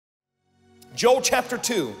Joel chapter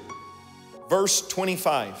 2, verse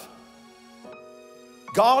 25.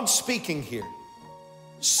 God speaking here.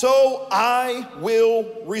 So I will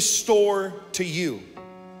restore to you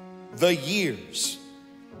the years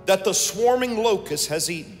that the swarming locust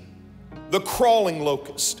has eaten, the crawling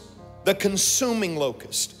locust, the consuming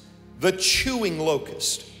locust, the chewing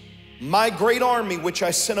locust, my great army which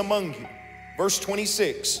I sent among you. Verse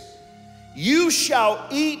 26, you shall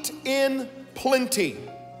eat in plenty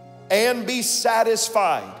and be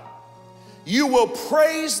satisfied. You will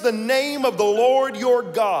praise the name of the Lord your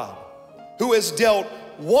God, who has dealt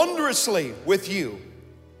wondrously with you,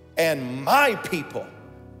 and my people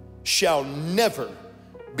shall never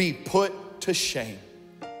be put to shame.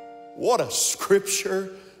 What a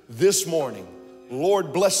scripture this morning.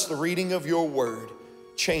 Lord, bless the reading of your word.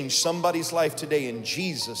 Change somebody's life today in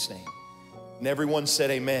Jesus' name. And everyone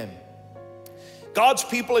said amen. God's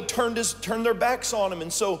people had turned their backs on him,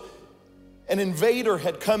 and so an invader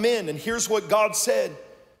had come in, and here's what God said.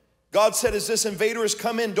 God said, as this invader has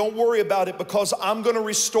come in, don't worry about it, because I'm going to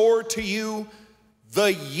restore to you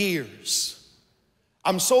the years.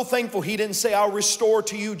 I'm so thankful he didn't say, I'll restore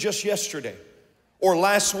to you just yesterday or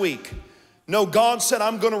last week. No, God said,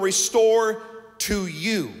 I'm going to restore to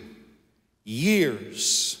you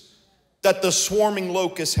years that the swarming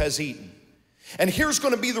locust has eaten. And here's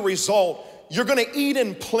going to be the result. You're going to eat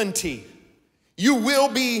in plenty. You will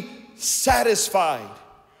be satisfied.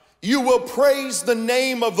 You will praise the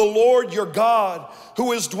name of the Lord your God,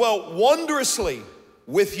 who has dwelt wondrously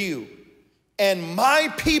with you. And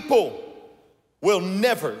my people will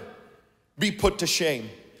never be put to shame.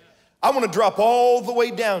 I want to drop all the way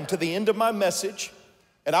down to the end of my message,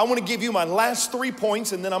 and I want to give you my last 3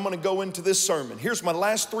 points, and then I'm going to go into this sermon. Here's my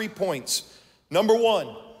last 3 points. Number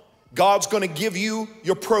one, God's going to give you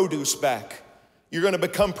your produce back. You're going to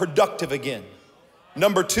become productive again.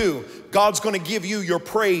 Number two, God's going to give you your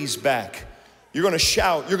praise back. You're going to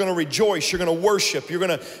shout, you're going to rejoice, you're going to worship, you're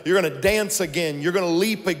going to dance again, you're going to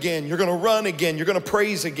leap again, you're going to run again, you're going to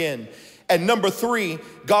praise again. And number three,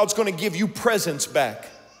 God's going to give you presence back.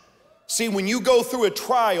 See, when you go through a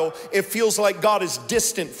trial, it feels like God is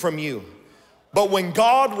distant from you. But when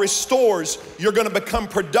God restores, you're going to become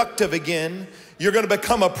productive again. You're going to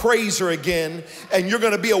become a praiser again, and you're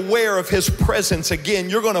going to be aware of his presence again.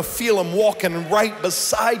 You're going to feel him walking right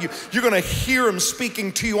beside you. You're going to hear him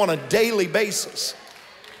speaking to you on a daily basis.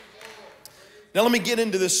 Now let me get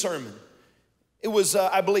into this sermon. It was,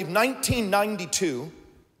 I believe, 1992,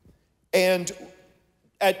 and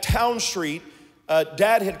at Town Street,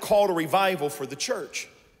 Dad had called a revival for the church.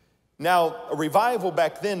 Now, a revival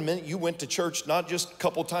back then meant you went to church not just a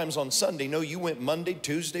couple times on Sunday. No, you went Monday,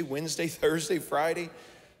 Tuesday, Wednesday, Thursday, Friday,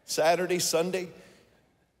 Saturday, Sunday.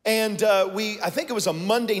 And I think it was a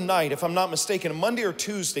Monday night, if I'm not mistaken, a Monday or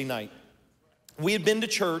Tuesday night. We had been to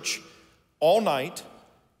church all night,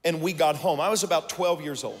 and we got home. I was about 12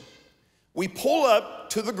 years old. We pull up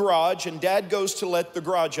to the garage, and Dad goes to let the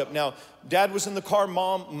garage up. Now, Dad was in the car,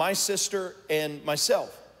 Mom, my sister, and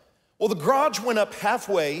myself. Well, the garage went up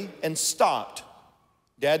halfway and stopped.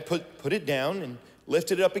 Dad put it down and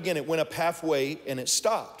lifted it up again. It went up halfway and it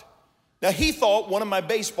stopped. Now, he thought one of my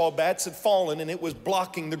baseball bats had fallen and it was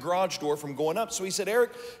blocking the garage door from going up. So he said, Eric,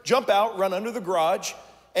 jump out, run under the garage,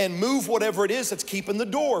 and move whatever it is that's keeping the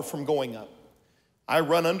door from going up. I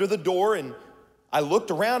run under the door, and I looked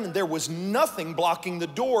around, and there was nothing blocking the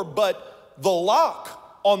door, but the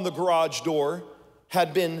lock on the garage door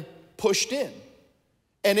had been pushed in.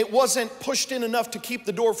 And it wasn't pushed in enough to keep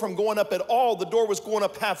the door from going up at all. The door was going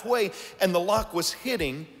up halfway, and the lock was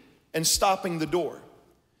hitting and stopping the door.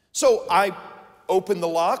 So I opened the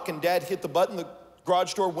lock, and Dad hit the button. The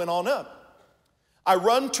garage door went on up. I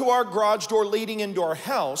run to our garage door leading into our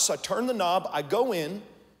house. I turn the knob, I go in,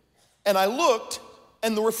 and I looked,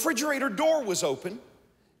 and the refrigerator door was open.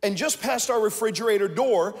 And just past our refrigerator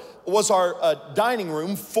door was our dining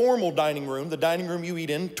room, formal dining room, the dining room you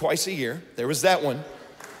eat in twice a year. There was that one.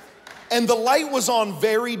 And the light was on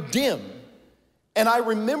very dim. And I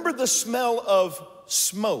remember the smell of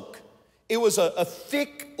smoke. It was a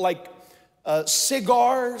thick, like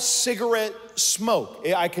cigarette smoke.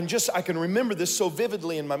 I can remember this so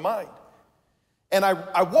vividly in my mind. And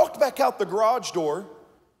I walked back out the garage door,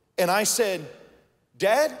 and I said,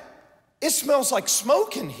 Dad, it smells like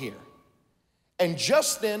smoke in here. And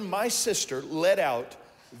just then, my sister let out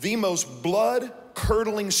the most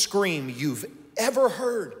blood-curdling scream you've ever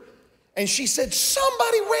heard. And she said,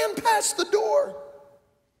 somebody ran past the door.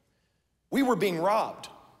 We were being robbed.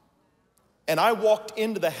 And I walked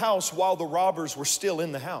into the house while the robbers were still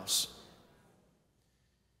in the house.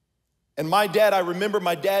 And my dad, I remember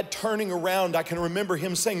my dad turning around. I can remember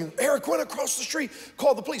him saying, Eric went across the street,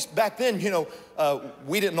 call the police. Back then,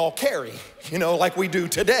 we didn't all carry, like we do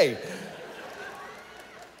today.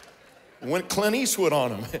 Went Clint Eastwood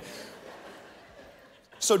on him.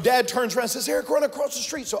 So dad turns around and says, Eric, run across the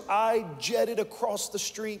street. So I jetted across the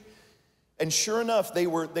street. And sure enough, they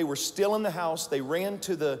were still in the house. They ran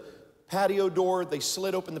to the patio door. They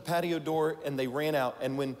slid open the patio door and they ran out.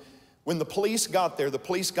 And when the police got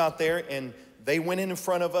there and they went in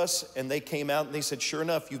front of us and they came out and they said, sure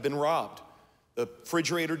enough, you've been robbed. The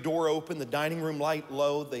refrigerator door open, the dining room light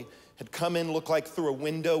low. They had come in, looked like through a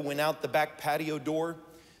window, went out the back patio door.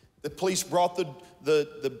 The police brought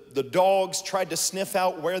the dogs, tried to sniff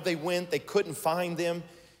out where they went. They couldn't find them.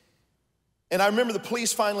 And I remember the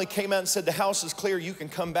police finally came out and said, the house is clear, you can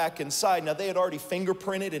come back inside. Now they had already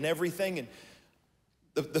fingerprinted and everything. And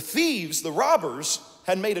the thieves, the robbers,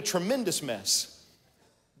 had made a tremendous mess.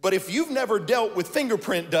 But if you've never dealt with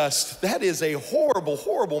fingerprint dust, that is a horrible,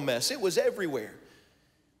 horrible mess. It was everywhere.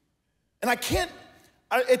 And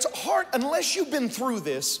it's hard, unless you've been through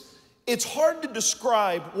this, it's hard to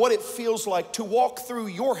describe what it feels like to walk through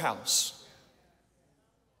your house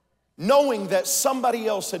knowing that somebody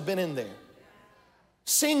else had been in there.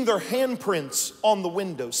 Seeing their handprints on the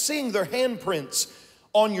windows, seeing their handprints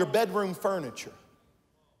on your bedroom furniture.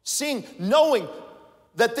 Knowing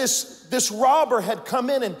that this robber had come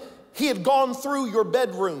in and he had gone through your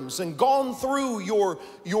bedrooms and gone through your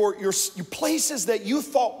places that you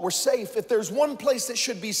thought were safe. If there's one place that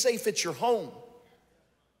should be safe, it's your home.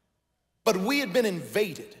 But we had been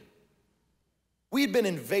invaded. We had been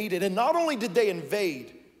invaded, and not only did they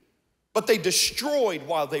invade, but they destroyed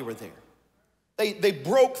while they were there. They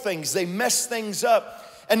broke things, they messed things up,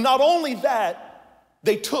 and not only that,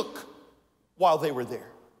 they took while they were there.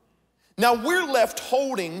 Now we're left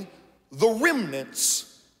holding the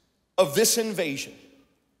remnants of this invasion,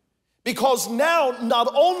 because now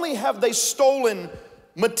not only have they stolen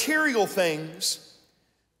material things,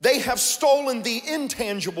 they have stolen the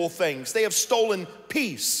intangible things. They have stolen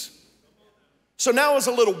peace. So now as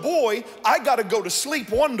a little boy, I got to go to sleep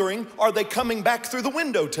wondering, are they coming back through the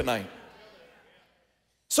window tonight?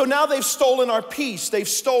 So now they've stolen our peace. They've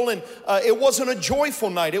stolen, it wasn't a joyful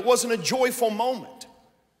night. It wasn't a joyful moment.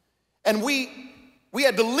 And we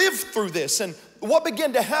had to live through this. And what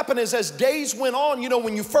began to happen is as days went on,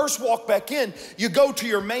 when you first walk back in, you go to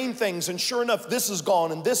your main things, and sure enough, this is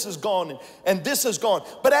gone, and this is gone, and this is gone.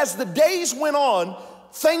 But as the days went on,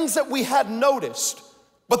 things that we hadn't noticed,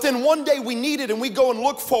 but then one day we need it and we go and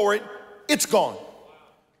look for it, it's gone.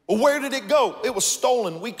 Well, where did it go? It was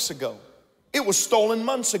stolen weeks ago. It was stolen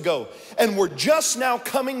months ago. And we're just now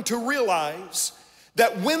coming to realize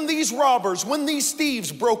that when these robbers, when these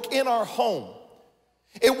thieves broke in our home,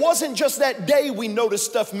 it wasn't just that day we noticed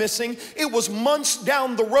stuff missing. It was months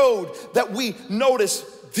down the road that we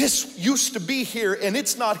noticed this used to be here and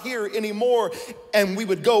it's not here anymore. And we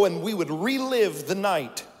would go and we would relive the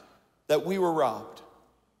night that we were robbed.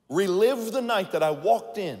 Relive the night that I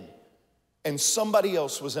walked in and somebody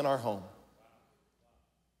else was in our home.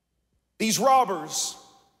 These robbers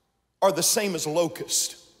are the same as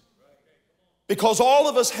locusts, because all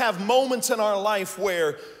of us have moments in our life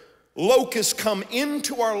where locusts come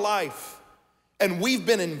into our life and we've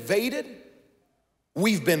been invaded,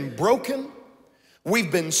 we've been broken,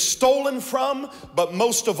 we've been stolen from, but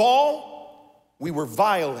most of all, we were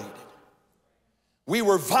violated. We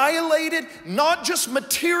were violated, not just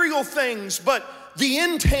material things, but the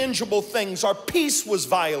intangible things. Our peace was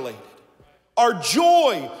violated. Our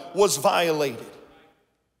joy was violated.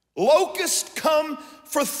 Locusts come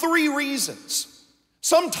for 3 reasons.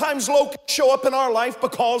 Sometimes locusts show up in our life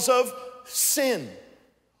because of sin.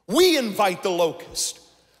 We invite the locust.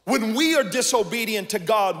 When we are disobedient to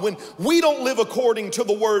God, when we don't live according to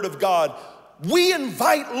the word of God, we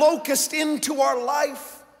invite locusts into our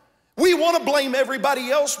life. We want to blame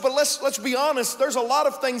everybody else, but let's be honest, there's a lot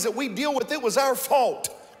of things that we deal with. It was our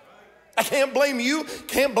fault. I can't blame you,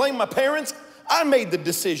 can't blame my parents. I made the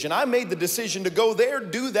decision. I made the decision to go there,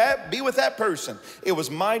 do that, be with that person. It was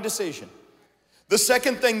my decision. The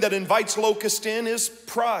second thing that invites locusts in is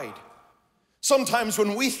pride. Sometimes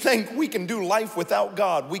when we think we can do life without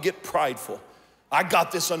God, we get prideful. I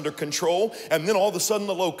got this under control, and then all of a sudden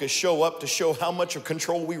the locusts show up to show how much of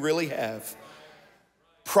control we really have.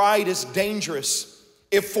 Pride is dangerous.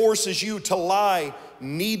 It forces you to lie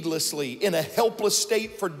needlessly in a helpless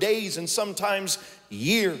state for days and sometimes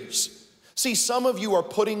years. See, some of you are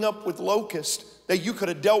putting up with locusts that you could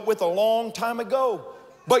have dealt with a long time ago,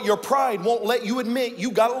 but your pride won't let you admit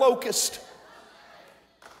you got a locust.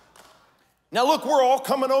 Now look, we're all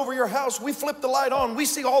coming over your house. We flip the light on. We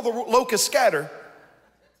see all the locusts scatter.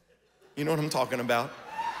 You know what I'm talking about.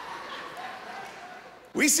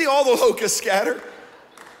 We see all the locusts scatter.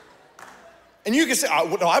 And you can say,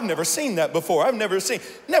 oh, no, I've never seen that before. I've never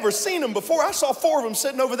seen them before. I saw 4 of them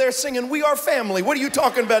sitting over there singing, "We Are Family." What are you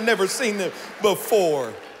talking about? Never seen them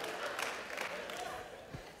before.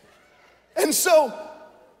 And so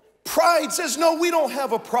pride says, no, we don't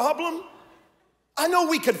have a problem. I know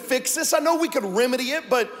we could fix this. I know we could remedy it,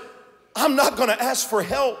 but I'm not going to ask for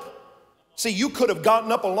help. See, you could have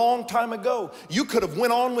gotten up a long time ago. You could have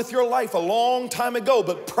went on with your life a long time ago,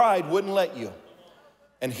 but pride wouldn't let you.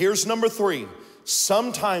 And here's number 3.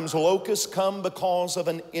 Sometimes locusts come because of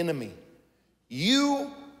an enemy.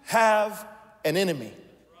 You have an enemy.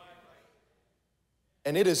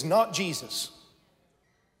 And it is not Jesus.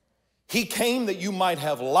 He came that you might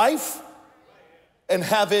have life and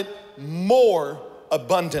have it more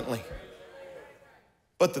abundantly.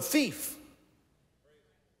 But the thief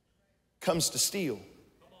comes to steal.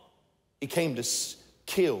 He came to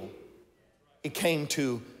kill. He came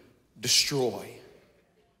to destroy.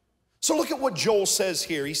 So look at what Joel says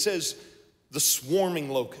here. He says, the swarming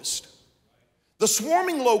locust. The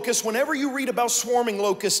swarming locust, whenever you read about swarming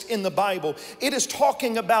locust in the Bible, it is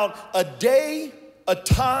talking about a day, a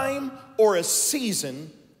time, or a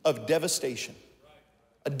season of devastation.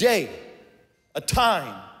 A day, a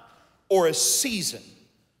time, or a season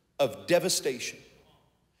of devastation.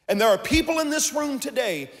 And there are people in this room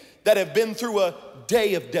today that have been through a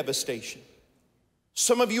day of devastation.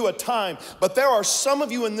 Some of you a time, but there are some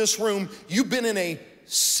of you in this room, you've been in a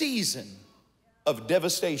season of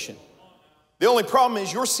devastation. The only problem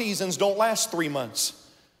is your seasons don't last 3 months.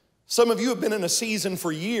 Some of you have been in a season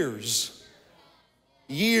for years.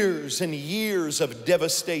 Years and years of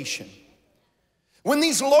devastation. When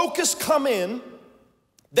these locusts come in,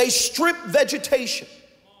 they strip vegetation.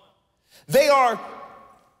 They are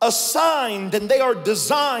assigned and they are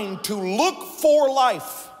designed to look for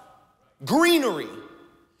life, greenery,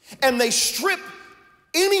 and they strip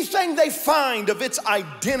anything they find of its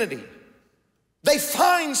identity. They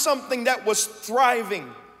find something that was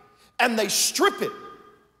thriving and they strip it,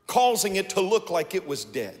 causing it to look like it was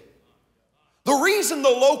dead. The reason the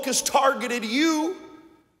locust targeted you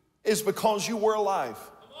is because you were alive.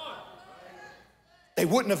 They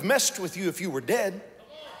wouldn't have messed with you if you were dead.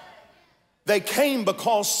 They came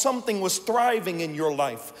because something was thriving in your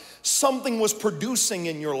life. Something was producing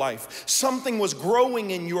in your life. Something was growing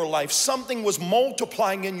in your life. Something was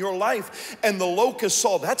multiplying in your life. And the locust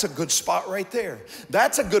saw, that's a good spot right there.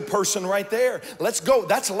 That's a good person right there. Let's go.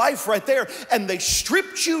 That's life right there. And they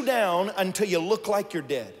stripped you down until you look like you're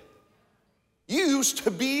dead. You used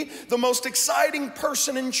to be the most exciting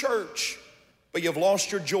person in church, but you've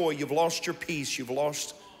lost your joy. You've lost your peace. You've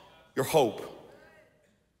lost your hope.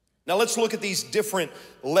 Now let's look at these different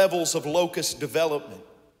levels of locust development.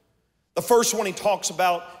 The first one he talks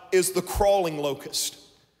about is the crawling locust.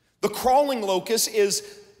 The crawling locust is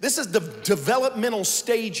the developmental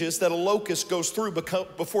stages that a locust goes through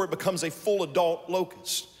before it becomes a full adult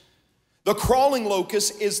locust. The crawling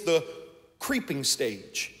locust is the creeping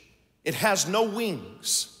stage. It has no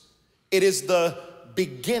wings. It is the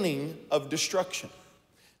beginning of destruction.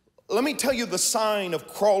 Let me tell you the sign of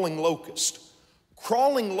crawling locust.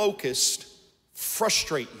 Crawling locusts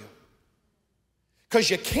frustrate you because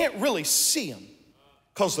you can't really see them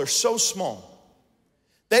because they're so small.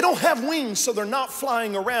 They don't have wings, so they're not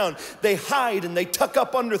flying around. They hide and they tuck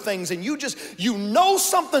up under things, and you know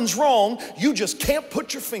something's wrong, you just can't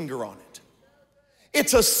put your finger on it.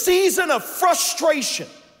 It's a season of frustration.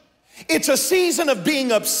 It's a season of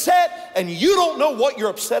being upset, and you don't know what you're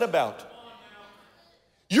upset about.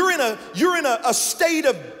 You're in a state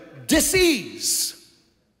of dis-ease,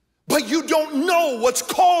 but you don't know what's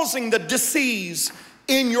causing the dis-ease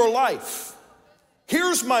in your life.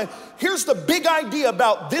 Here's the big idea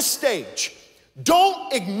about this stage.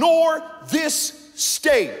 Don't ignore this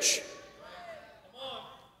stage.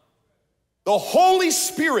 The Holy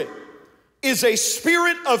Spirit is a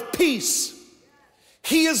spirit of peace.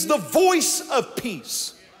 He is the voice of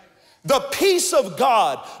peace. The peace of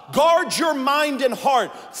God guards your mind and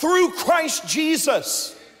heart through Christ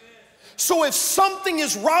Jesus. So if something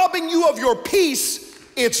is robbing you of your peace,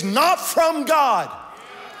 it's not from God.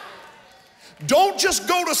 Don't just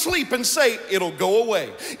go to sleep and say, it'll go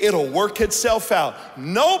away. It'll work itself out.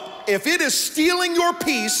 Nope. If it is stealing your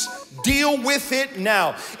peace, deal with it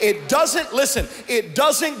now. It doesn't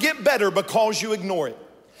get better because you ignore it.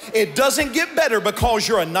 It doesn't get better because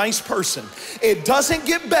you're a nice person. It doesn't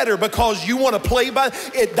get better because you want to play by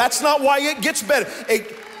it. That's not why it gets better.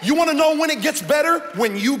 You want to know when it gets better?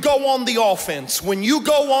 When you go on the offense, when you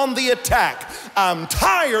go on the attack. I'm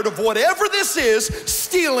tired of whatever this is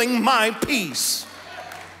stealing my peace.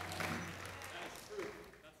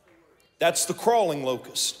 That's the crawling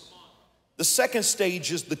locust. The second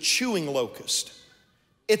stage is the chewing locust.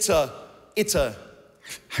 It's a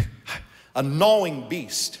gnawing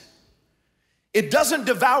beast. It doesn't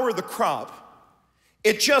devour the crop.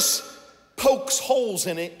 It just pokes holes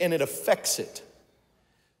in it and it affects it.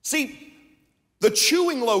 See, the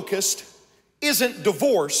chewing locust isn't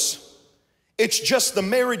divorce. It's just the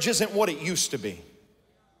marriage isn't what it used to be.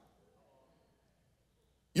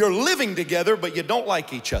 You're living together, but you don't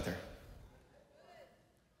like each other.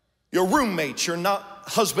 You're roommates, you're not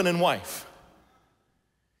husband and wife.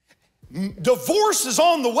 Divorce is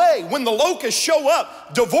on the way. When the locusts show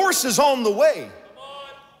up, divorce is on the way.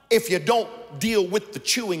 If you don't deal with the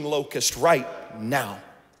chewing locust right now.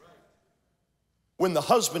 When the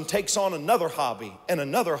husband takes on another hobby and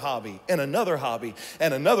another hobby and another hobby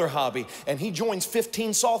and another hobby, and he joins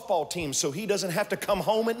 15 softball teams so he doesn't have to come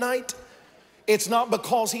home at night, it's not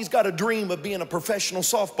because he's got a dream of being a professional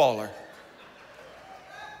softballer.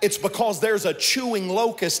 It's because there's a chewing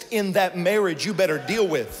locust in that marriage you better deal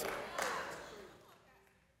with.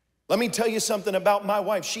 Let me tell you something about my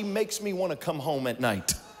wife. She makes me want to come home at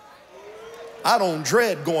night. I don't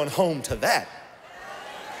dread going home to that.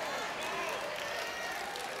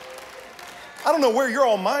 I don't know where your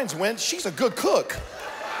all minds went. She's a good cook.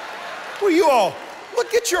 Well, you all,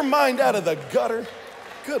 look, get your mind out of the gutter.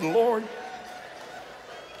 Good Lord.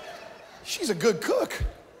 She's a good cook.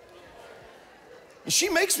 She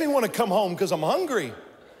makes me want to come home because I'm hungry.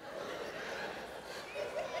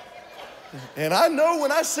 And I know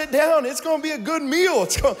when I sit down, it's going to be a good meal.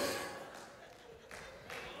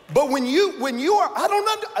 But when you are, I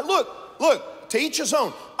don't look, to each his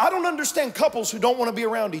own. I don't understand couples who don't want to be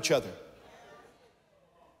around each other.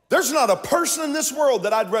 There's not a person in this world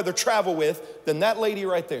that I'd rather travel with than that lady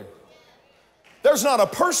right there. There's not a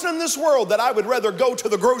person in this world that I would rather go to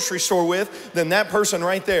the grocery store with than that person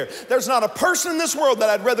right there. There's not a person in this world that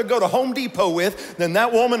I'd rather go to Home Depot with than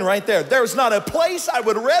that woman right there. There's not a place I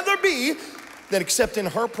would rather be than except in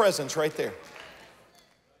her presence right there.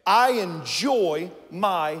 I enjoy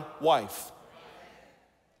my wife.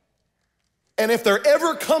 And if there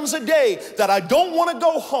ever comes a day that I don't want to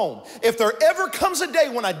go home, if there ever comes a day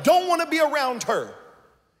when I don't want to be around her,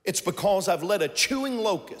 it's because I've let a chewing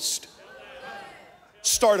locust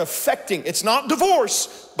start affecting. It's not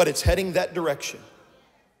divorce, but it's heading that direction.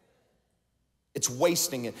 It's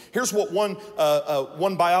wasting it. Here's what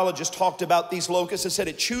one biologist talked about these locusts. It said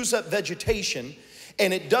it chews up vegetation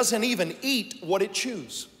and it doesn't even eat what it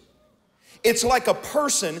chews. It's like a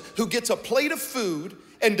person who gets a plate of food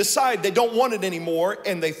and decide they don't want it anymore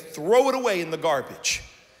and they throw it away in the garbage.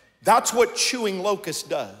 That's what chewing locust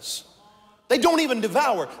does. They don't even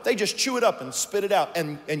devour. They just chew it up and spit it out,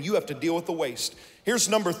 and you have to deal with the waste. Here's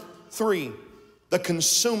number 3, the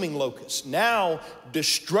consuming locust. Now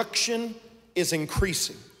destruction is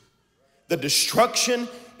increasing. The destruction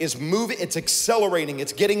is moving, it's accelerating,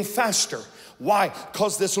 it's getting faster. Why?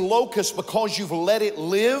 Because this locust, because you've let it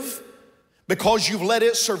live, because you've let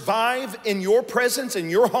it survive in your presence, in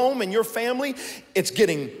your home, in your family, it's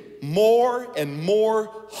getting more and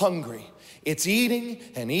more hungry. It's eating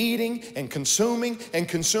and eating and consuming and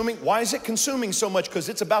consuming. Why is it consuming so much? Because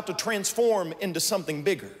it's about to transform into something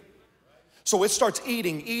bigger. So it starts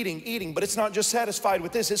eating, but it's not just satisfied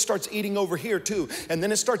with this. It starts eating over here too. And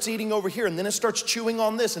then it starts eating over here. And then it starts chewing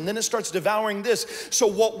on this. And then it starts devouring this. So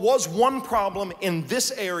what was one problem in this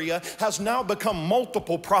area has now become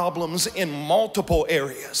multiple problems in multiple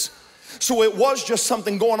areas. So it was just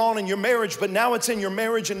something going on in your marriage, but now it's in your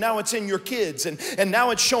marriage, and now it's in your kids, and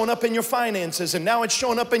now it's showing up in your finances, and now it's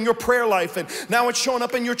showing up in your prayer life, and now it's showing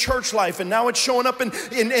up in your church life, and now it's showing up in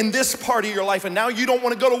this part of your life, and now you don't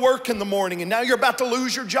want to go to work in the morning, and now you're about to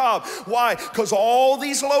lose your job. Why? Because all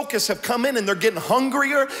these locusts have come in and they're getting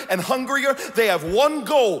hungrier and hungrier. They have one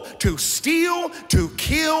goal: to steal, to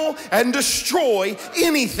kill, and destroy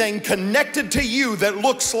anything connected to you that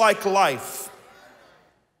looks like life.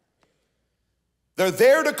 They're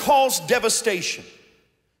there to cause devastation,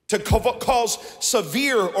 to cause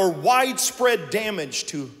severe or widespread damage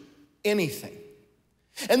to anything.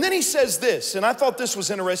 And then he says this, and I thought this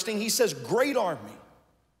was interesting. He says, great army,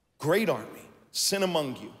 sin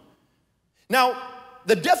among you. Now,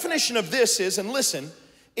 the definition of this is, and listen,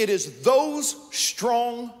 it is those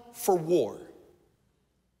strong for war.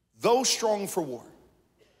 Those strong for war.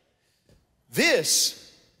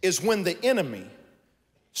 This is when the enemy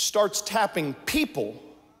starts tapping people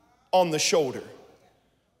on the shoulder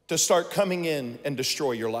to start coming in and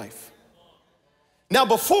destroy your life. Now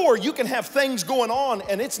before, you can have things going on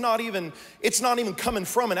and it's not even coming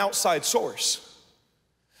from an outside source.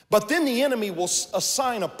 But then the enemy will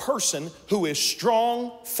assign a person who is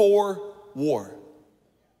strong for war.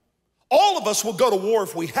 All of us will go to war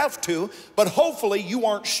if we have to, but hopefully you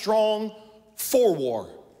aren't strong for war.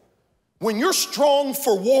 When you're strong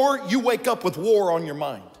for war, you wake up with war on your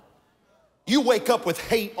mind. You wake up with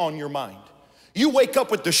hate on your mind. You wake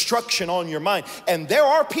up with destruction on your mind. And there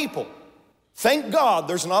are people, thank God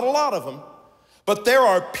there's not a lot of them, but there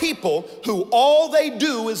are people who all they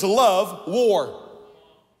do is love war.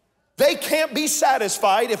 They can't be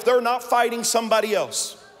satisfied if they're not fighting somebody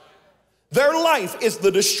else. Their life is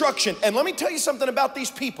the destruction. And let me tell you something about these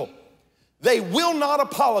people. They will not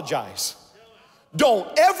apologize. Don't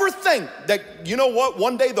ever think that, you know what,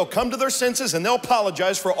 one day they'll come to their senses and they'll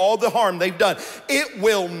apologize for all the harm they've done. It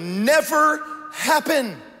will never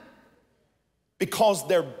happen because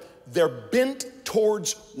they're bent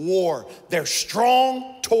towards war. They're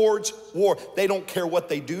strong towards war. They don't care what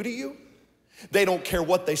they do to you. They don't care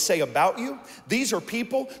what they say about you. These are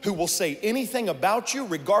people who will say anything about you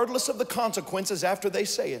regardless of the consequences after they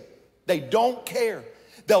say it. They don't care.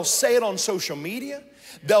 They'll say it on social media.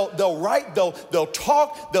 They'll write, they'll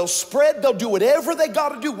talk, they'll spread, they'll do whatever they got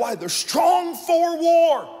to do. Why? They're strong for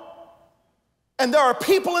war. And there are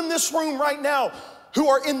people in this room right now who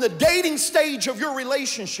are in the dating stage of your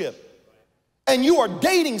relationship. And you are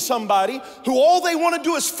dating somebody who all they want to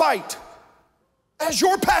do is fight. As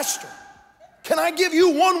your pastor, can I give you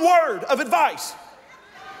one word of advice?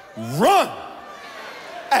 Run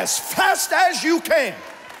as fast as you can.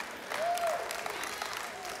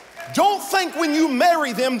 Don't think when you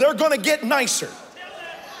marry them they're going to get nicer.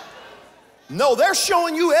 No, they're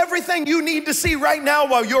showing you everything you need to see right now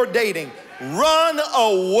while you're dating. Run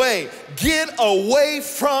away. Get away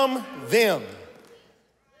from them.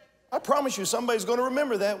 I promise you somebody's going to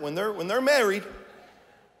remember that when they're married. And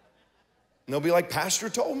they'll be like, Pastor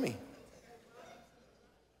told me.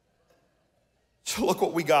 So look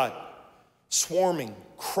what we got. Swarming,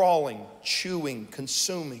 crawling, chewing,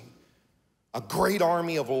 consuming. A great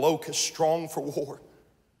army of locusts strong for war.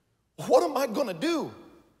 What am I going to do?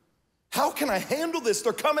 How can I handle this?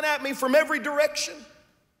 They're coming at me from every direction.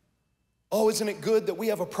 Oh, isn't it good that we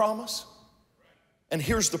have a promise? And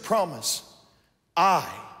here's the promise. I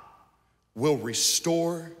will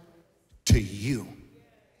restore to you.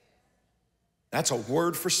 That's a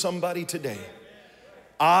word for somebody today.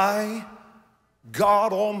 I,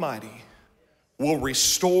 God Almighty, will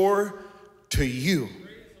restore to you.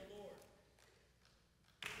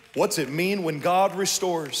 What's it mean when God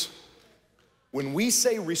restores? When we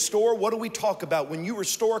say restore, what do we talk about? When you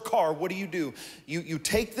restore a car, what do? You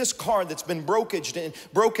take this car that's been broken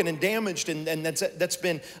and damaged and that's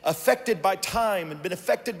been affected by time and been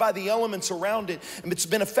affected by the elements around it, and it's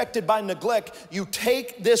been affected by neglect. You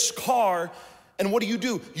take this car and what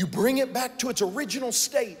do? You bring it back to its original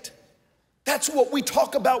state. That's what we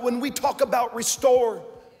talk about when we talk about restore.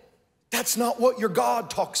 That's not what your God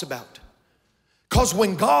talks about. Because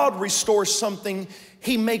when God restores something,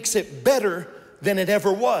 He makes it better than it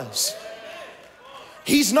ever was.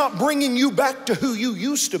 He's not bringing you back to who you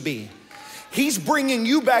used to be. He's bringing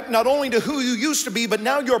you back not only to who you used to be, but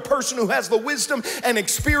now you're a person who has the wisdom and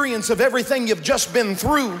experience of everything you've just been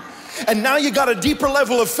through. And now you got a deeper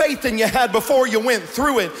level of faith than you had before you went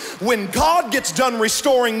through it. When God gets done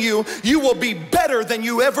restoring you, you will be better than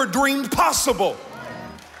you ever dreamed possible.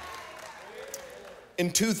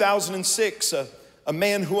 In 2006, a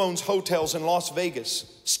man who owns hotels in Las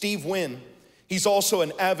Vegas, Steve Wynn, he's also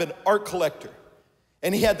an avid art collector.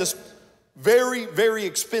 And he had this very, very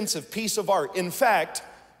expensive piece of art. In fact,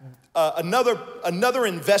 another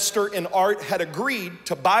investor in art had agreed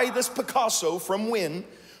to buy this Picasso from Wynn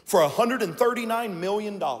for $139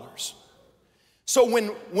 million. So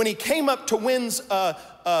when he came up to Wynn's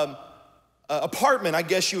apartment, I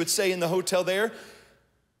guess you would say, in the hotel there,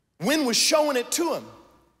 Wynn was showing it to him.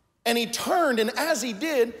 And he turned, and as he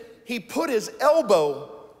did, he put his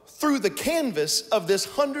elbow through the canvas of this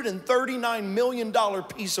 $139 million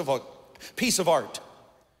piece of art.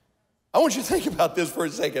 I want you to think about this for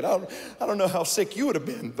a second. I don't know how sick you would have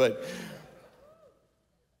been, but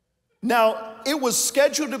now it was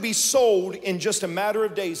scheduled to be sold in just a matter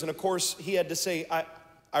of days. And of course, he had to say,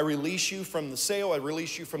 I release you from the sale, I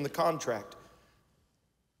release you from the contract.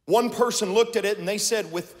 One person looked at it and they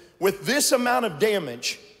said, with this amount of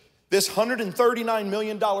damage, this $139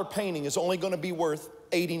 million painting is only going to be worth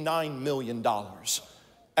 $89 million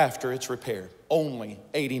after it's repaired. Only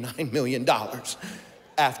 $89 million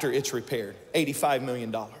after it's repaired. $85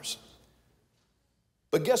 million.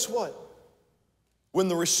 But guess what? When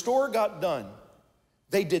the restore got done,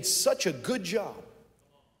 they did such a good job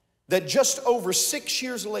that just over 6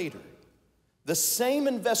 years later, the same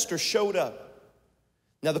investor showed up.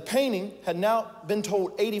 Now the painting had now been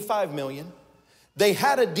told $85 million. They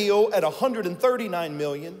had a deal at $139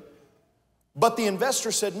 million, but the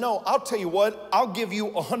investor said, no, I'll tell you what, I'll give you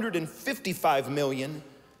 $155 million,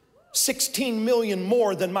 $16 million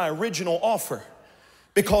more than my original offer.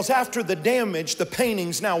 Because after the damage, the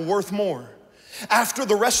painting's now worth more. After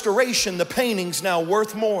the restoration, the painting's now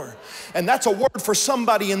worth more. And that's a word for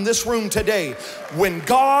somebody in this room today. When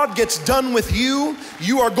God gets done with you,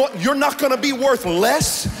 you're not going to be worth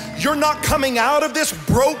less. You're not coming out of this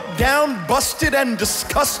broke down, busted, and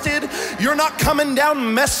disgusted. You're not coming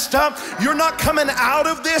down messed up. You're not coming out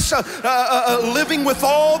of this living with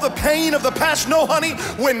all the pain of the past. No, honey,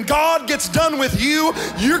 when God gets done with you,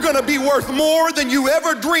 you're going to be worth more than you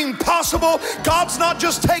ever dreamed possible. God's not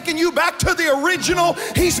just taking you back to the original.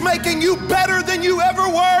 He's making you better than you ever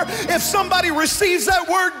were. If somebody receives that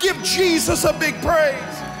word, give Jesus a big praise.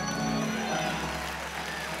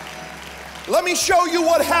 Let me show you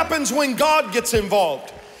what happens when God gets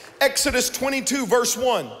involved. Exodus 22 verse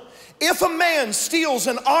 1. If a man steals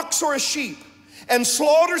an ox or a sheep and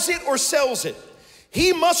slaughters it or sells it,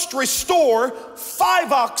 he must restore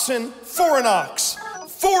 5 oxen for an ox,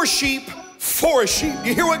 4 sheep for a sheep.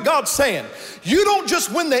 You hear what God's saying? You don't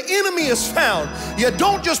just, when the enemy is found, you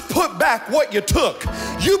don't just put back what you took.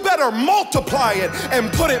 You better multiply it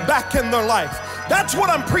and put it back in their life. That's what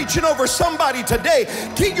I'm preaching over somebody today.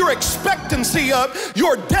 Get your expectancy up.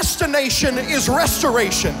 Your destination is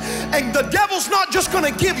restoration. And the devil's not just going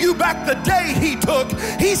to give you back the day he took.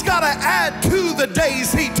 He's got to add to the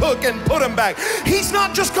days he took and put them back. He's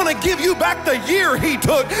not just going to give you back the year he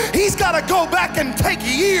took. He's got to go back and take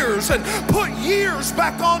years and put years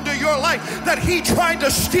back onto your life that he tried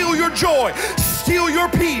to steal your joy, steal your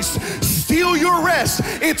peace, steal your rest.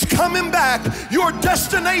 It's coming back. Your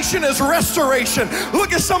destination is restoration.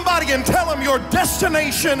 Look at somebody and tell them your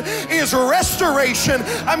destination is restoration.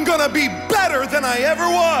 I'm going to be better than I ever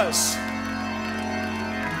was.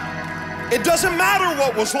 It doesn't matter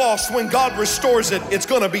what was lost. When God restores it, it's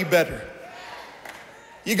going to be better.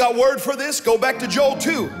 You got word for this? Go back to Joel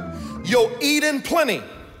 2. You'll eat in plenty.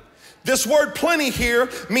 This word plenty here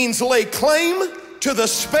means lay claim to the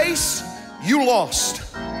space you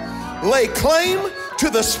lost. Lay claim to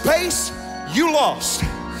the space you lost.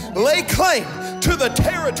 Lay claim to the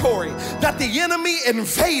territory that the enemy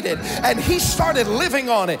invaded and he started living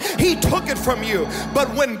on it. He took it from you.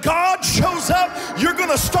 But when God shows up, you're going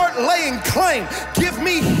to start laying claim. Give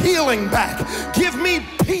me healing back. Give me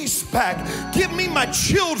peace back. Give me my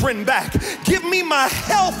children back. Give me my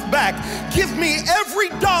health back. Give me every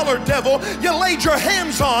dollar, devil, you laid your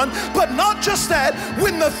hands on. But not just that,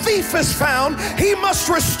 when the thief is found, he must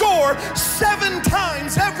restore 7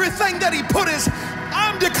 times everything that he put his.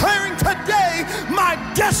 I'm declaring today, my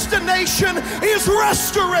destination is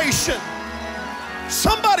restoration.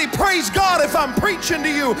 Somebody praise God if I'm preaching to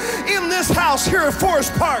you in this house here at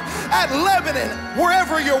Forest Park, at Lebanon,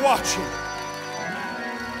 wherever you're watching.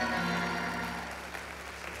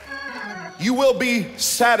 You will be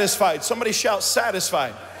satisfied. Somebody shout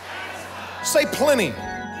satisfied. Say plenty.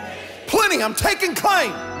 Plenty. I'm taking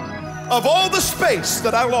claim of all the space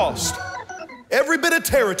that I lost. Every bit of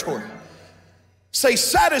territory. Say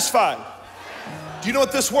satisfied. Do you know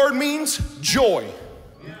what this word means? Joy.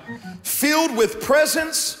 Filled with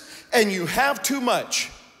presence and you have too much.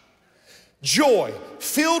 Joy.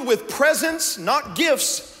 Filled with presence, not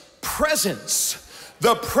gifts, presence.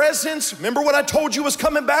 The presence, remember what I told you was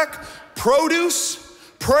coming back? Produce,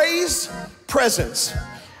 praise, presence.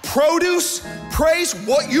 Produce, praise,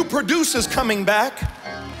 what you produce is coming back.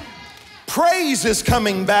 Praise is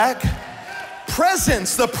coming back.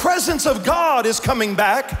 Presence, the presence of God is coming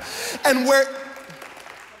back. And what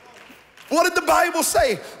did the Bible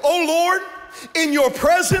say? Oh Lord, in your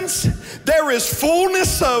presence there is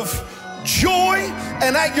fullness of joy,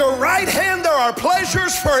 and at your right hand there are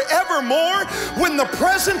pleasures forevermore. When the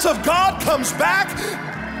presence of God comes back,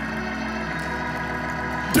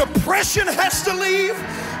 depression has to leave,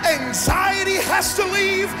 anxiety has to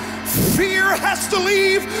leave, fear has to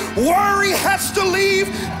leave, worry has to leave,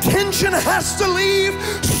 tension has to leave,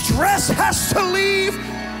 stress has to leave.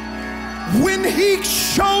 When he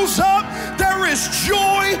shows up, there is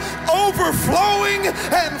joy overflowing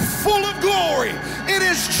and full of glory. It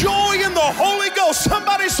is joy in the Holy Ghost.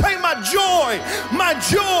 Somebody say, my joy, my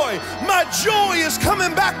joy, my joy is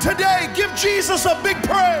coming back today. Give Jesus a big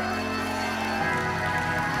praise.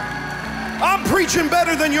 I'm preaching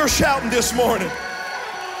better than you're shouting this morning.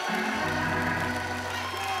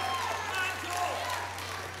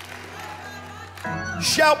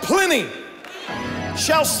 Shout plenty.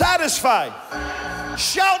 Shout satisfy.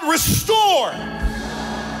 Shout restore.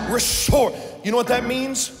 Restore. You know what that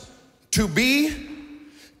means? To be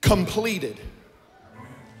completed.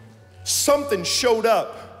 Something showed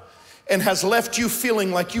up and has left you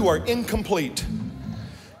feeling like you are incomplete.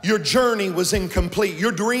 Your journey was incomplete.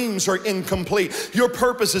 Your dreams are incomplete. Your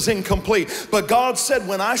purpose is incomplete. But God said,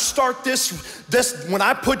 when I start when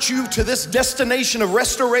I put you to this destination of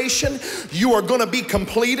restoration, you are gonna be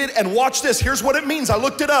completed. And watch this, here's what it means. I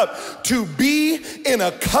looked it up. To be in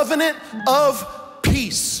a covenant of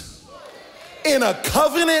peace. In a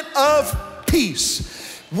covenant of peace.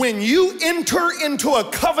 When you enter into a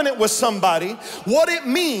covenant with somebody, what it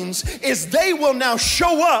means is they will now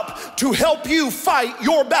show up to help you fight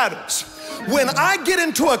your battles. When I get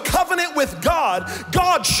into a covenant with God,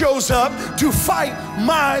 God shows up to fight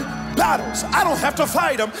my battles. I don't have to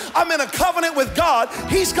fight them. I'm in a covenant with God.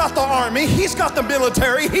 He's got the army. He's got the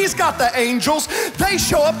military. He's got the angels. They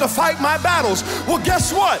show up to fight my battles. Well,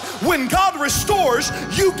 guess what? When God restores,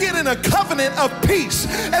 you get in a covenant of peace.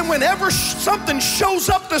 And whenever something shows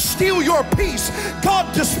up to steal your peace,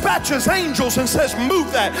 God dispatches angels and says,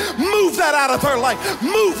 move that out of their life.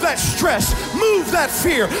 Move that stress. Move that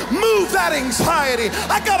fear. Move that anxiety.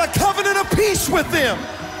 I got a covenant of peace with them.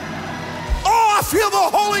 Oh, I feel the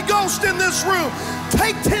Holy Ghost in this room.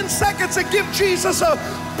 Take 10 seconds and give Jesus a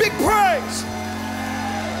big praise.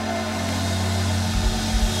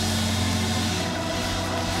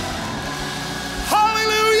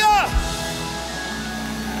 Hallelujah.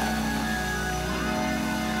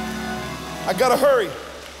 I gotta hurry.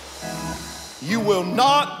 You will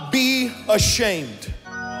not be ashamed.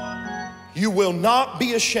 You will not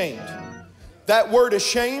be ashamed. That word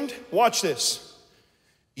ashamed, watch this.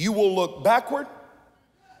 You will look backward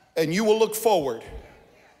and you will look forward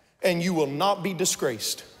and you will not be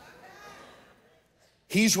disgraced.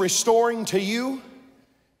 He's restoring to you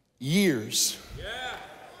years.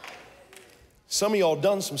 Some of y'all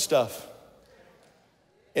done some stuff.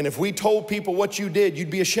 And if we told people what you did, you'd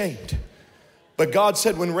be ashamed. But God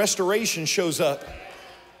said when restoration shows up,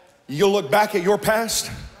 you'll look back at your past,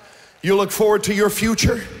 you'll look forward to your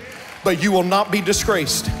future, but you will not be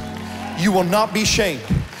disgraced. You will not be shamed.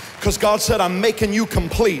 Because God said, I'm making you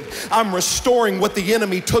complete. I'm restoring what the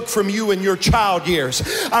enemy took from you in your child years.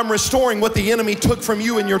 I'm restoring what the enemy took from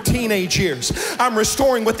you in your teenage years. I'm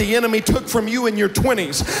restoring what the enemy took from you in your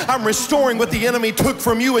 20s. I'm restoring what the enemy took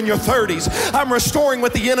from you in your 30s. I'm restoring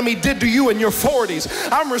what the enemy did to you in your 40s.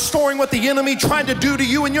 I'm restoring what the enemy tried to do to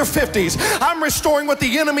you in your 50s. I'm restoring what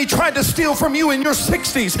the enemy tried to steal from you in your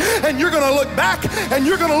 60s. And you're going to look back and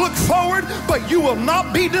you're going to look forward, but you will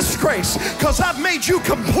not be disgraced because I've made you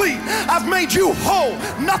complete. I've made you whole,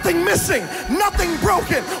 nothing missing, nothing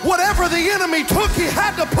broken. Whatever the enemy took, he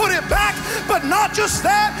had to put it back, but not just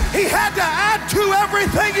that, he had to add to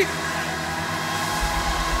everything.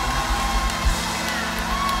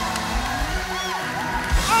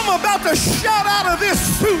 I'm about to shout out of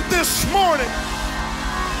this suit this morning.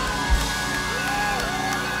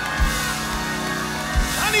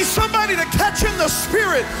 I need somebody to catch in the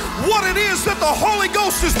spirit what it is that the Holy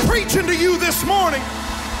Ghost is preaching to you this morning.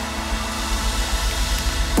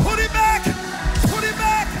 Put it back, put it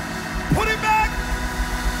back, put it back.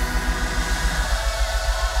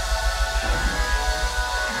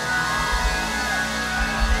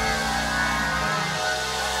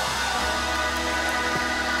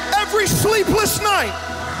 Every sleepless night,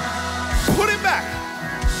 put it back.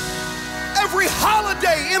 Every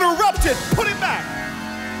holiday interrupted, put it back.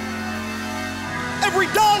 Every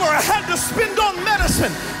dollar I had to spend on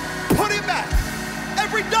medicine, put it back.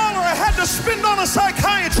 Every dollar I had to spend on a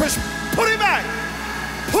psychiatrist, put it back.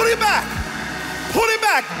 Put it back. Put it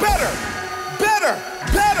back. Better, better,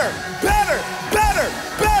 better, better, better,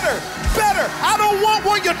 better, better. I don't want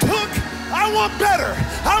what you took. I want better.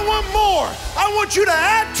 I want more. I want you to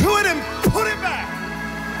add to it and put it back.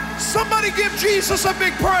 Somebody give Jesus a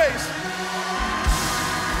big praise.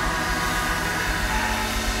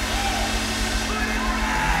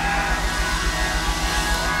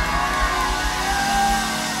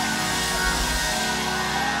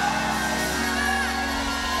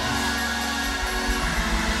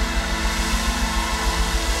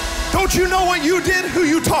 Don't you know what you did? Who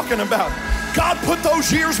you talking about? God put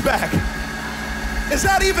those years back. Is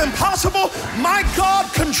that even possible? My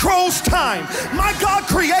God controls time. My God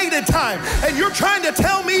created time. And you're trying to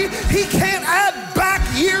tell me he can't add back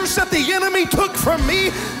years that the enemy took from me?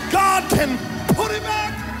 God can put it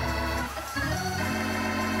back.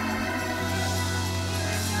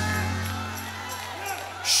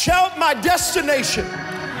 Shout, my destination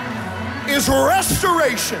is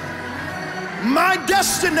restoration. My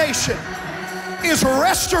destination is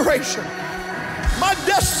restoration. My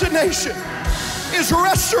destination is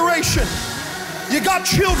restoration. You got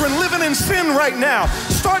children living in sin right now.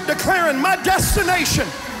 Start declaring, my destination.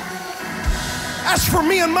 As for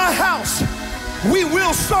me and my house, we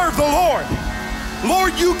will serve the Lord.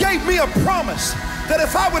 Lord, you gave me a promise that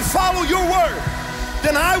if I would follow your word,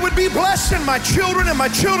 then I would be blessed in my children and my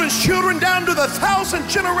children's children down to the 1,000th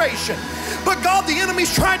generation. But God, the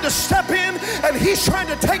enemy's trying to step in and he's trying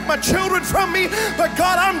to take my children from me. But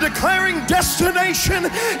God, I'm declaring destination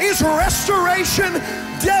is restoration.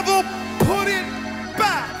 Devil, put it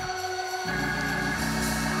back.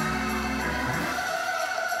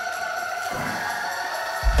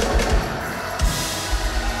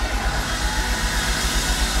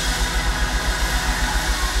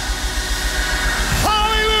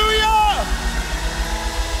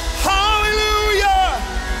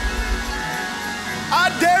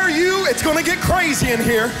 It's going to get crazy in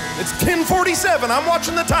here. It's 10:47. I'm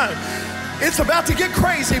watching the time. It's about to get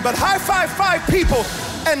crazy, but high five 5 people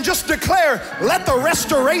and just declare, let the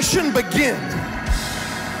restoration begin.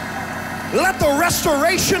 Let the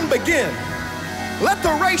restoration begin.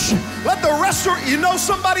 You know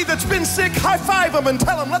somebody that's been sick, high five them and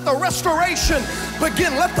tell them, let the restoration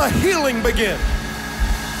begin. Let the healing begin.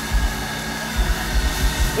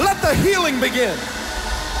 Let the healing begin.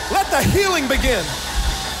 Let the healing begin.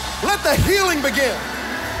 Let the healing begin.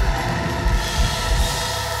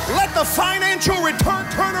 Let the financial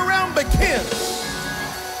turnaround begin.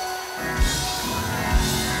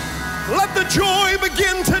 Let the joy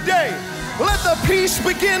begin today. Let the peace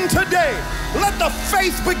begin today. Let the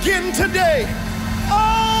faith begin today.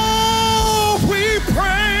 Oh, we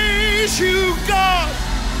praise you, God.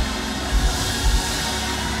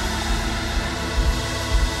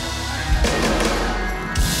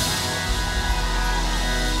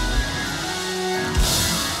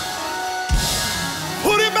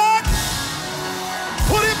 Put it back.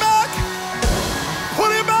 Put it back.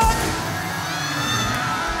 Put it back.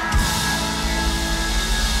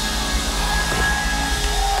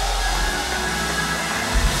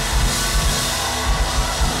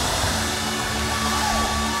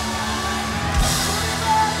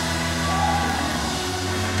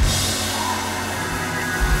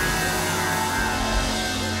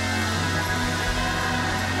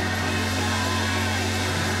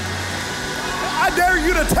 I dare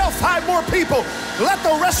you to tell 5 more people, let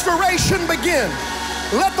the restoration begin.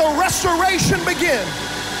 Let the restoration begin.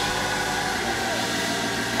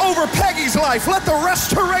 Over Peggy's life, let the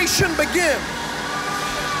restoration begin.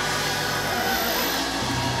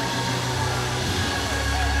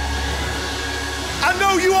 I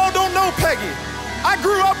know you all don't know Peggy. I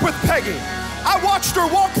grew up with Peggy. I watched her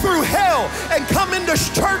walk through hell and come into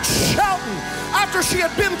church shouting after she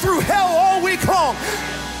had been through hell all week long.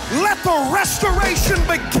 Let the restoration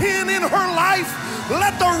begin in her life.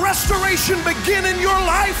 Let the restoration begin in your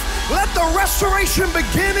life. Let the restoration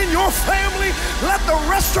begin in your family. Let the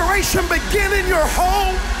restoration begin in your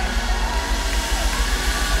home.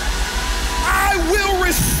 I will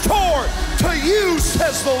restore to you,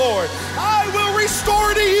 says the Lord. I will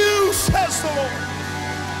restore to you, says the Lord.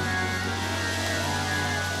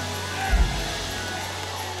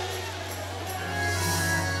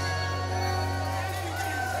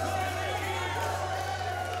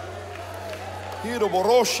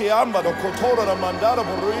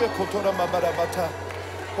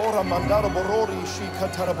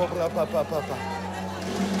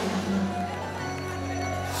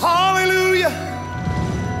 Hallelujah.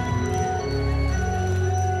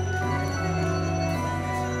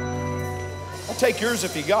 I'll take yours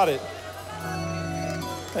if you got it.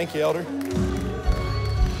 Thank you, Elder.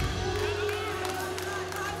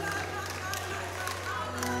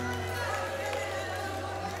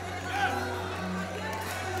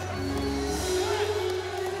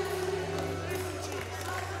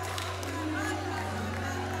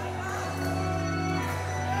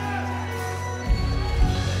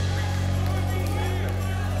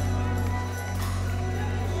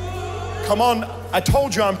 Come on, I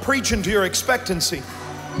told you I'm preaching to your expectancy.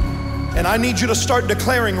 And I need you to start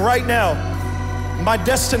declaring right now, my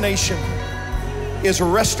destination is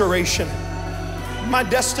restoration. My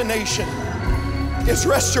destination is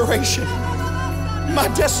restoration. My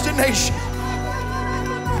destination.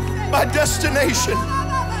 My destination.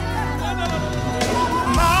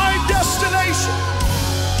 My destination.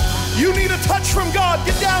 You need a touch from God.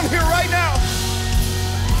 Get down here right now.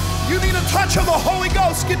 You need a touch of the Holy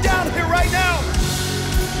Ghost. Get down here right now.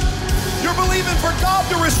 You're believing for God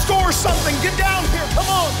to restore something. Get down here. Come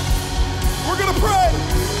on. We're going to pray.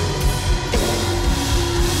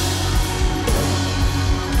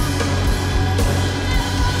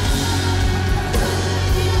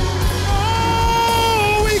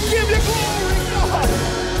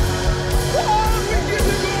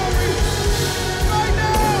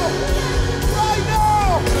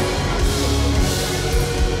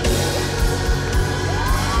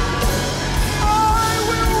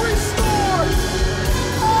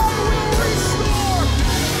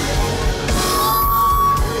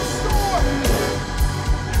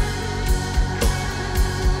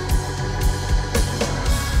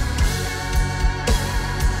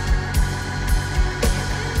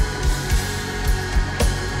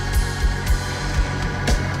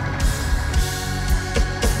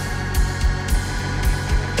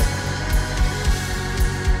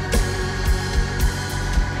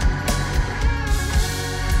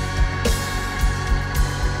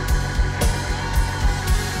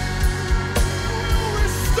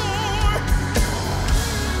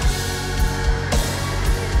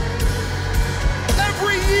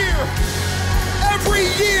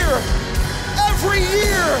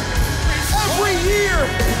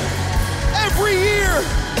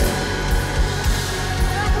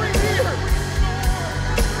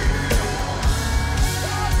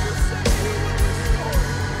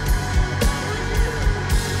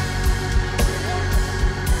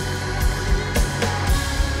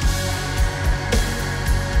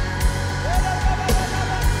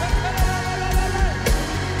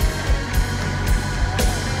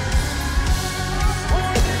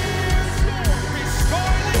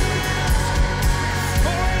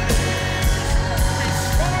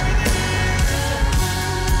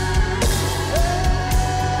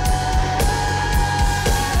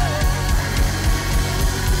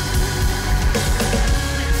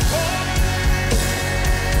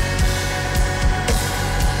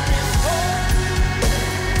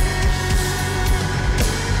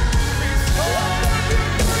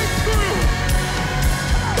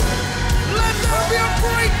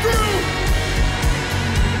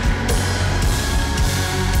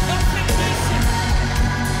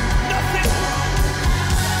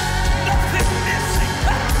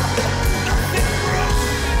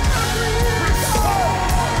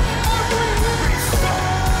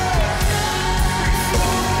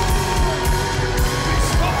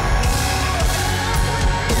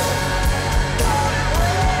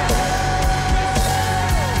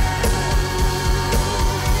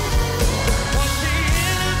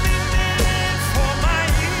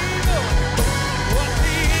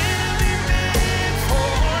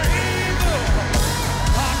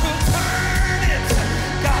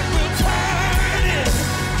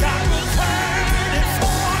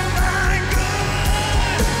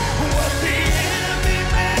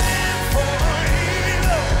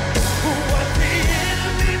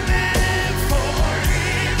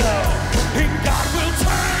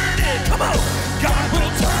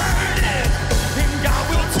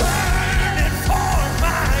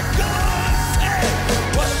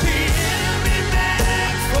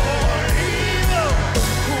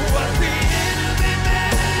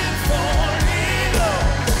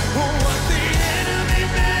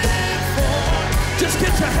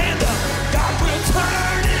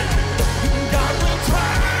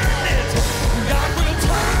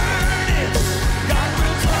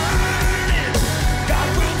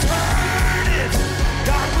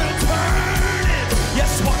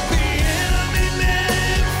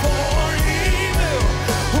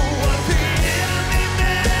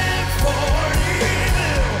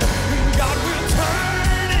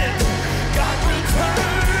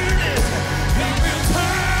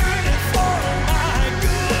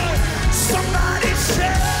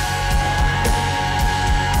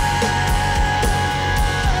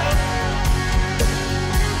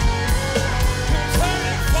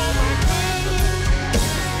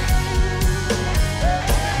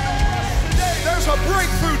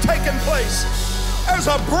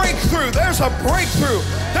 a breakthrough. There's a breakthrough.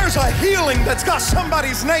 There's a healing that's got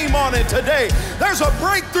somebody's name on it today. There's a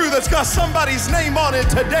breakthrough that's got somebody's name on it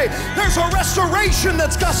today. There's a restoration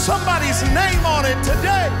that's got somebody's name on it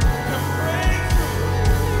today.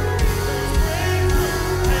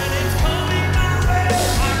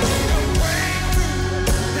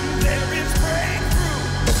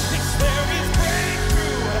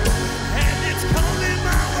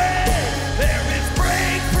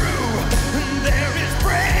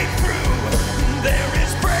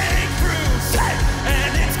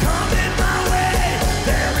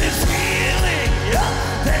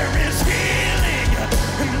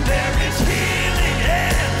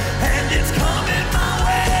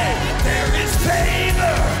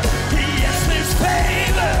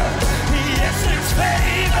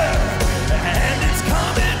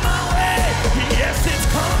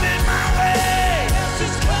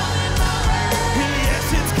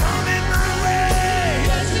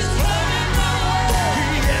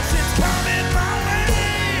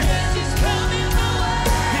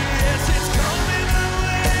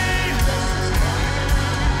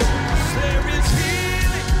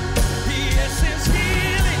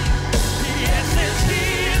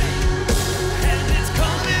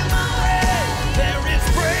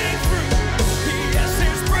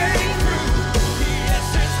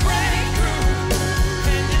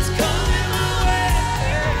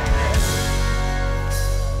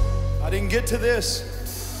 Get to this.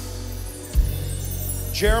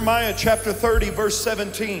 Jeremiah chapter 30 verse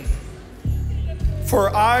 17.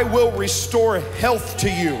 For I will restore health to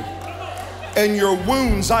you, and your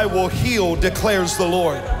wounds I will heal, declares the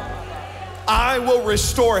Lord. I will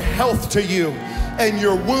restore health to you, and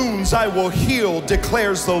your wounds I will heal,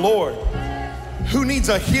 declares the Lord. Who needs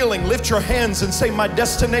a healing? Lift your hands and say, my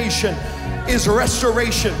destination is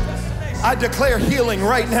restoration. I declare healing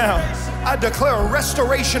right now. I declare a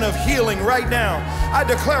restoration of healing right now. I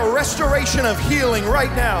declare a restoration of healing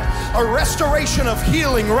right now. A restoration of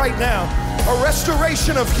healing right now. A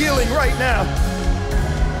restoration of healing right now.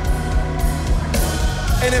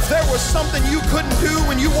 And if there was something you couldn't do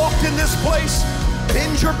when you walked in this place,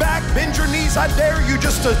 bend your back, bend your knees. I dare you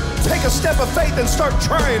just to take a step of faith and start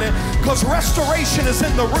trying it, because restoration is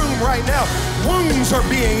in the room right now. Wounds are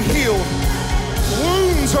being healed.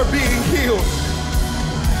 Wounds are being healed.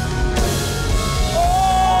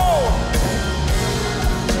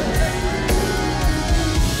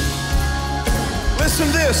 Listen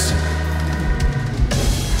to this.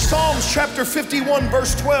 Psalms chapter 51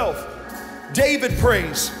 verse 12. David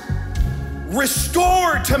prays,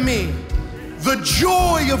 restore to me the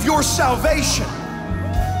joy of your salvation.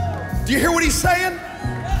 Do you hear what he's saying?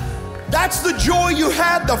 That's the joy you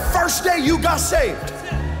had the first day you got saved.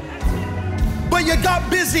 But you got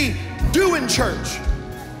busy doing church.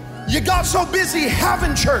 You got so busy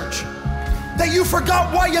having church that you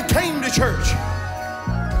forgot why you came to church.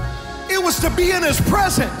 It was to be in his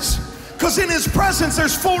presence, because in his presence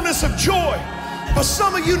there's fullness of joy. But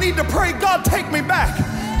some of you need to pray, God, take me back.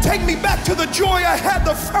 Take me back to the joy I had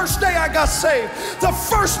the first day I got saved. The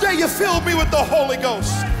first day you filled me with the Holy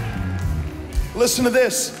Ghost. Listen to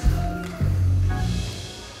this.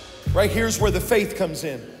 Right here's where the faith comes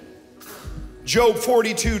in. Job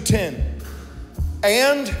 42:10.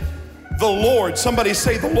 And the Lord, somebody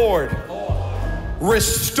say the Lord,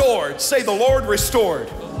 restored. Say the Lord restored.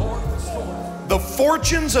 The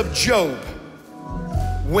fortunes of Job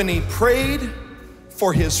when he prayed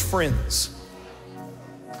for his friends.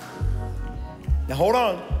 Now hold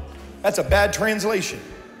on, that's a bad translation.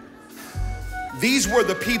 These were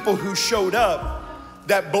the people who showed up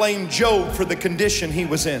that blamed Job for the condition he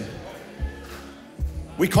was in.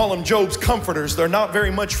 We call them Job's comforters. They're not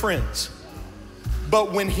very much friends.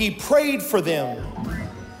 But when he prayed for them,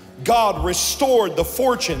 God restored the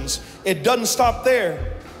fortunes. It doesn't stop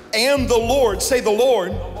there. And the Lord, say the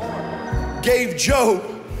Lord, gave Job,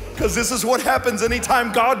 because this is what happens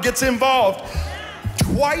anytime God gets involved,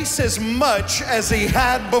 twice as much as he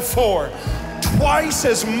had before. Twice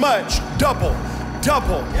as much, double,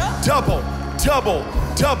 double, double, double,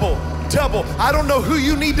 double, double. I don't know who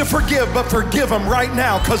you need to forgive, but forgive them right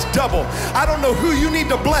now, because double. I don't know who you need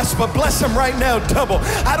to bless, but bless them right now, double.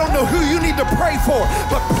 I don't know who you need to pray for,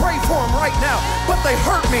 but pray for them right now. But they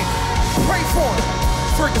hurt me. Pray for them.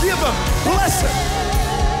 Forgive them, bless them.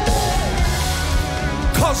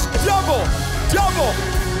 Because double, double,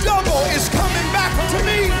 double is coming back to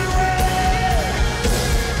me.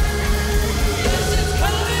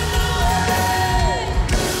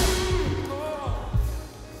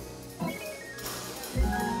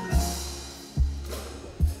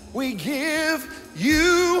 We give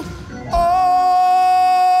you all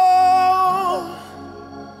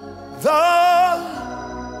the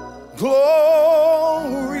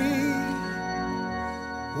glory.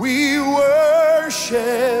 We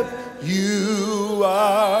worship you,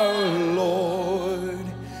 our Lord.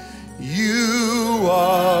 You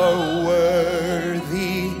are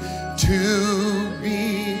worthy to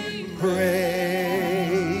be praised.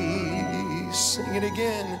 Sing it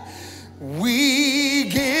again. We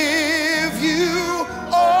give you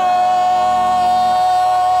all.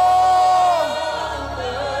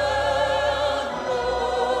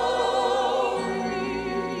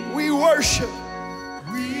 We worship.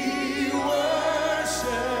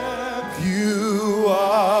 You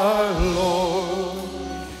are Lord,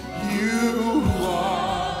 you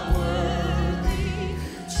are worthy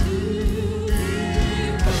to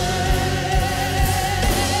be praised.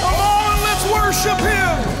 Come on, let's worship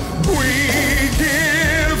Him. We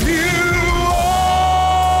give you all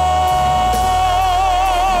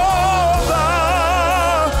the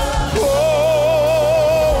glory.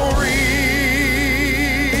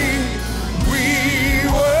 We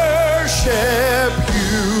worship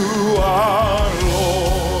you, our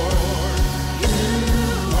Lord. You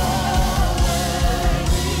are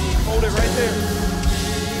worthy. Hold it right there.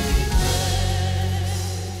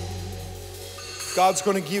 God's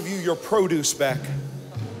going to give you your produce back.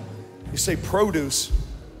 You say produce.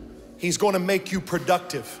 He's going to make you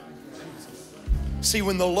productive. See,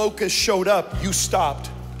 when the locust showed up, you stopped.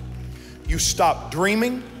 You stopped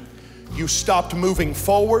dreaming. You stopped moving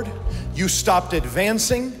forward. You stopped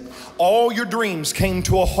advancing. All your dreams came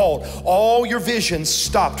to a halt. All your visions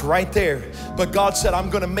stopped right there. But God said, I'm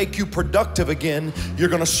going to make you productive again. You're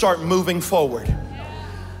going to start moving forward.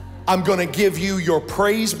 I'm going to give you your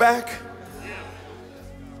praise back.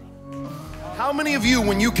 How many of you,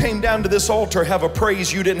 when you came down to this altar, have a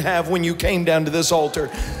praise you didn't have when you came down to this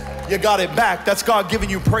altar? You got it back. That's God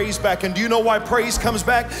giving you praise back. And do you know why praise comes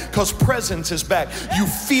back? Because presence is back. You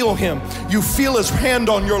feel Him. You feel His hand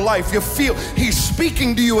on your life. You feel He's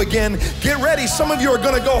speaking to you again. Get ready. Some of you are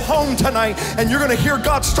going to go home tonight and you're going to hear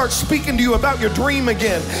God start speaking to you about your dream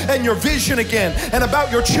again and your vision again and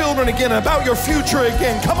about your children again and about your future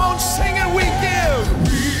again. Come on, sing it. We give.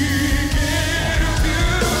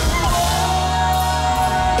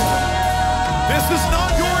 This is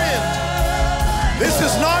not your end. This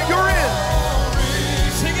is not your end.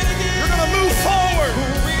 Sing it again. You're going to move forward.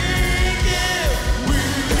 We give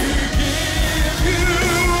you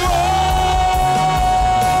all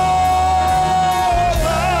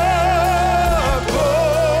the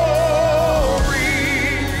glory.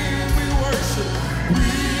 We worship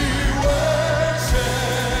you,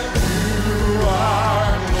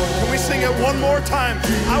 our Lord. Can we sing it one more time?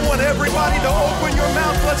 I want everybody to open your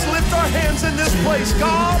mouth. Let's lift our hands in this place.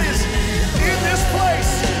 God is in this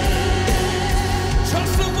place.